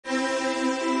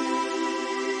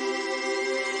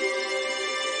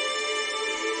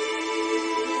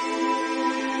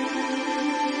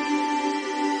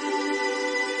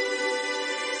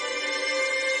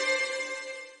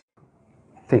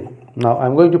Now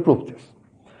I'm going to prove this.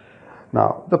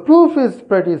 Now the proof is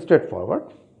pretty straightforward,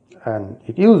 and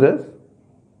it uses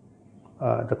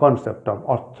the concept of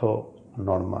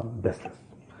orthonormal basis.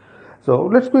 So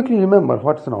let's quickly remember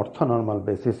what's an orthonormal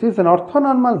basis is. An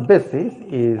orthonormal basis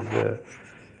is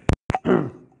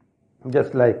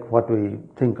just like what we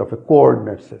think of a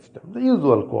coordinate system, the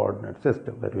usual coordinate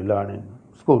system that we learn in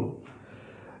school.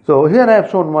 So here I have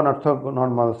shown one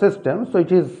orthonormal system. So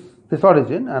it is this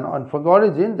origin, and for the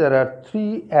origin there are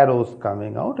three arrows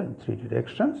coming out in three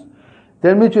directions. They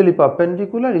are mutually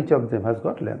perpendicular, each of them has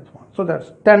got length 1. So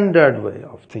that's standard way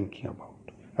of thinking about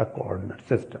a coordinate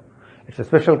system. It's a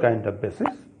special kind of basis.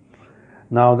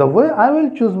 Now the way I will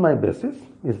choose my basis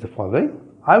is the following.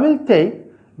 I will take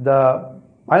an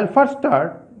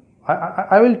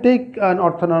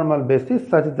orthonormal basis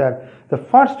such that the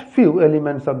first few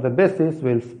elements of the basis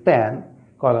will span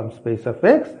column space of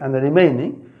X, and the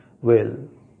remaining will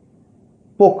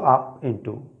poke up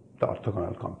into the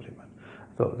orthogonal complement.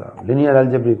 So the linear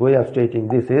algebraic way of stating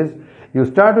this is, you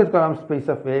start with column space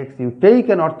of X, you take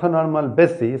an orthonormal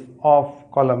basis of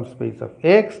column space of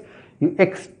X, you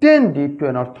extend it to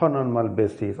an orthonormal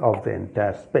basis of the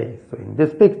entire space. So in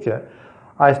this picture,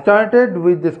 I started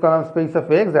with this column space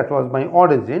of X, that was my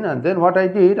origin, and then what I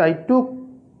did, I took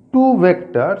two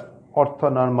vectors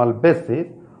orthonormal basis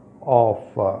of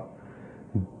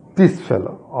this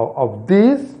fellow, of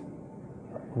these.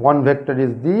 One vector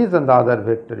is these and the other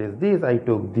vector is these. I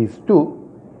took these two,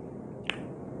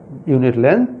 unit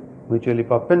length, mutually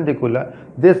perpendicular.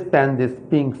 They span this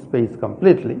pink space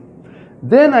completely.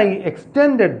 Then I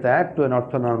extended that to an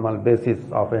orthonormal basis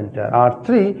of entire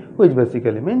R3, which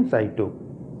basically means I took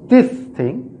this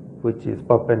thing, which is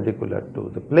perpendicular to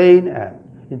the plane, and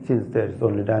since there is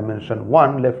only dimension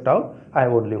 1 left out, I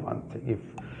have only one thing. If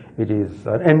it is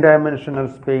an n-dimensional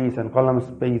space and column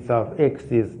space of X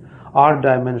is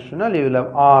r-dimensional, you will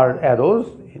have r arrows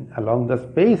along the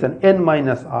space and n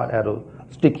minus r arrows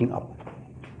sticking up.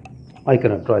 I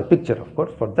cannot draw a picture, of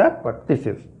course, for that, but this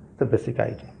is the basic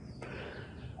idea.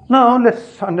 Now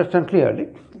let's understand clearly.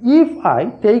 If I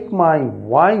take my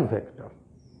y vector,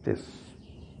 this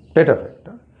beta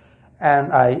vector,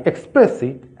 and I express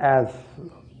it as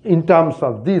in terms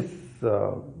of this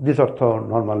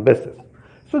orthonormal basis.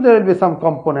 So there will be some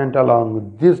component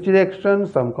along this direction,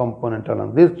 some component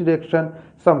along this direction,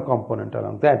 some component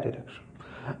along that direction.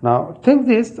 Now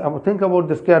think about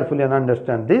this carefully and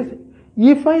understand this.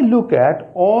 If I look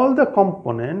at all the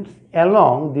components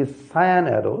along these cyan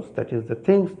arrows, that is the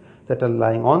things that are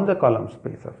lying on the column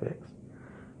space of X,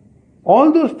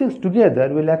 all those things together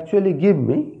will actually give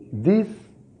me this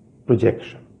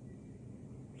projection.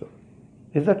 So,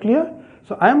 is that clear?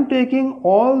 So I am taking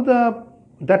all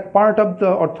that part of the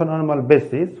orthonormal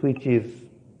basis which is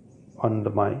on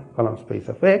my column space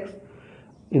of X.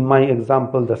 In my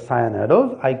example, the cyan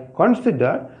arrows, I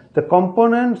consider the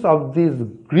components of this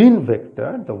green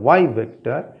vector, the y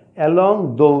vector,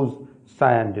 along those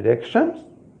cyan directions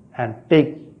and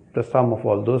take the sum of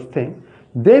all those things.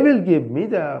 They will give me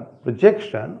the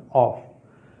projection of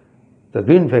the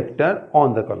green vector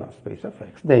on the column space of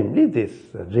X, namely this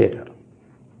red arrow.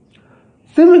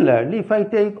 Similarly, if I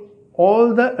take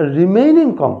all the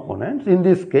remaining components, in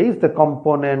this case the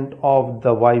component of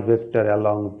the y vector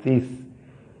along this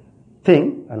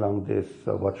thing, along this,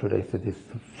 what should I say, this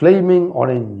flaming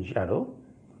orange arrow,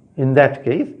 in that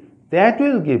case, that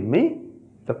will give me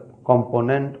the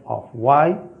component of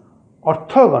y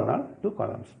orthogonal to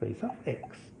column space of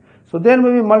X. So there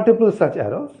may be multiple such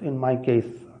arrows. In my case,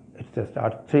 it's just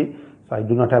R3, so I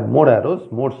do not have more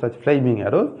arrows, more such flaming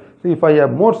arrows. So if I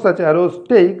have more such arrows,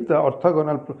 take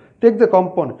the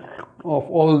component of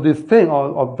all this thing,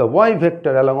 of the y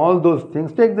vector along all those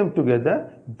things, take them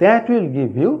together, that will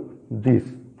give you this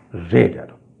red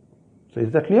arrow. So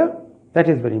is that clear? That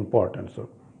is very important. So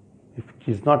if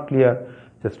it is not clear,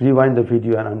 just rewind the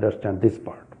video and understand this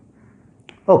part.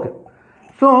 Okay.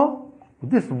 So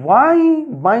this y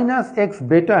minus x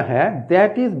beta hat,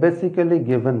 that is basically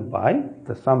given by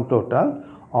the sum total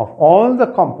of all the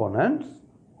components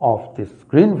of this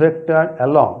green vector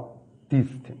along these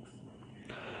things.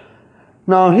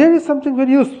 Now here is something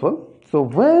very useful. So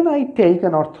when I take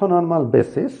an orthonormal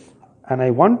basis and I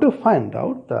want to find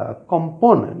out the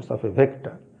components of a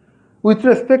vector with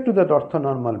respect to that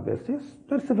orthonormal basis,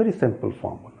 that's a very simple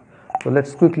formula. So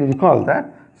let's quickly recall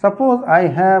that. Suppose I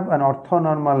have an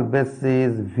orthonormal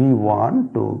basis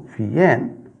V1 to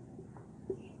Vn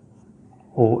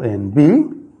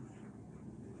ONB,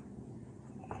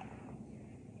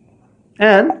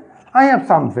 and I have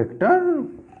some vector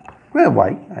where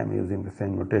y, I am using the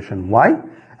same notation y,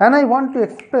 and I want to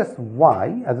express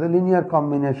y as a linear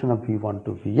combination of V1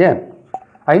 to Vn.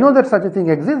 I know that such a thing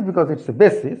exists because it's a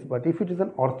basis, but if it is an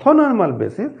orthonormal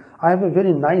basis, I have a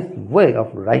very nice way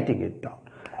of writing it down.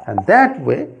 And that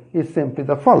way is simply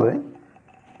the following.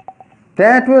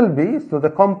 That will be, so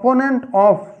the component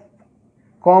of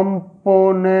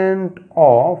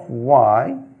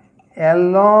y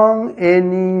along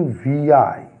any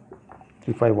Vi,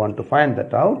 if I want to find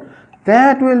that out,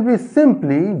 that will be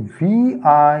simply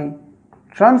Vi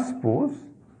transpose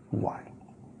y.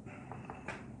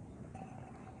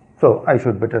 So I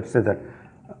should better say that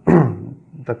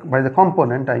by the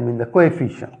component I mean the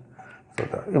coefficient.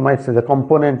 So you might say the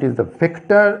component is the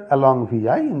vector along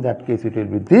Vi. In that case it will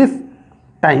be this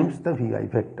times the Vi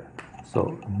vector.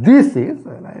 So this is,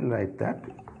 I'll write that.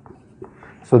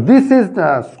 So this is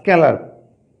the scalar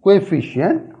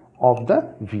coefficient of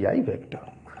the Vi vector.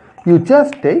 You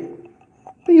just take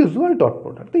the usual dot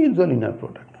product, the usual inner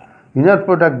product. Inner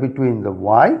product between the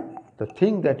y, the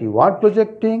thing that you are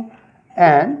projecting,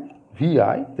 and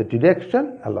Vi, the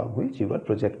direction along which you are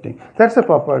projecting. That's a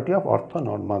property of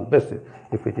orthonormal basis.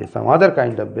 If it is some other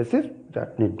kind of basis,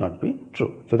 that need not be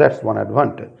true. So that's one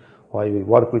advantage why we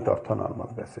work with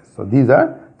orthonormal basis. So these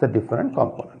are the different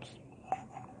components.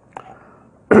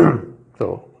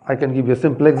 So I can give you a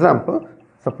simple example.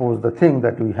 Suppose the thing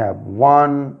that we have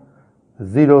 1,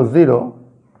 0, 0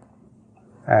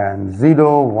 and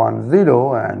 0, 1,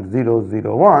 0 and 0,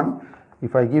 0, 1.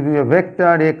 If I give you a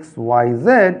vector x, y,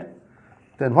 z,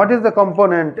 then what is the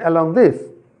component along this?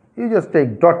 You just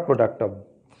take dot product of,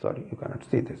 sorry, you cannot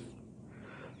see this.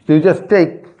 So you just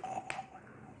take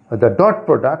the dot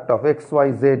product of x,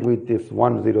 y, z with this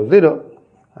 1, 0, 0,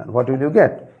 and what will you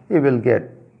get? You will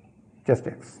get just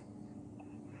x.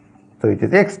 So it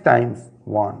is x times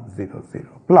 1, 0,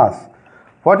 0 plus.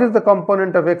 What is the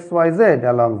component of x, y, z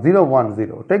along 0, 1,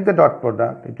 0? Take the dot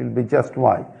product, it will be just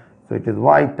y. So it is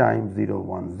y times 0,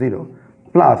 1, 0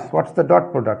 plus, what's the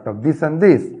dot product of this and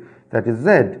this? That is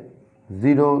z,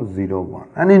 0, 0, 1.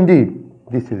 And indeed,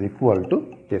 this is equal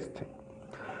to this thing.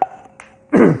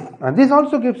 And this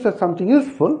also gives us something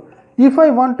useful. If I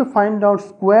want to find out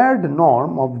squared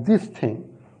norm of this thing,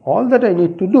 all that I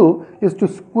need to do is to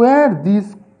square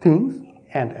these things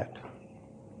and add.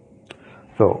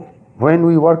 So when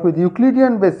we work with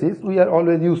Euclidean basis, we are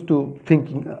always used to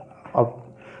thinking of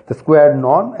the squared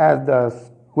norm as the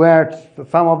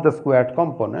sum of the squared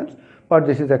components, but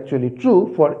this is actually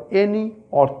true for any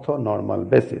orthonormal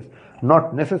basis,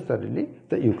 not necessarily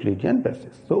the Euclidean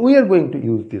basis. So we are going to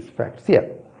use these facts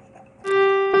here.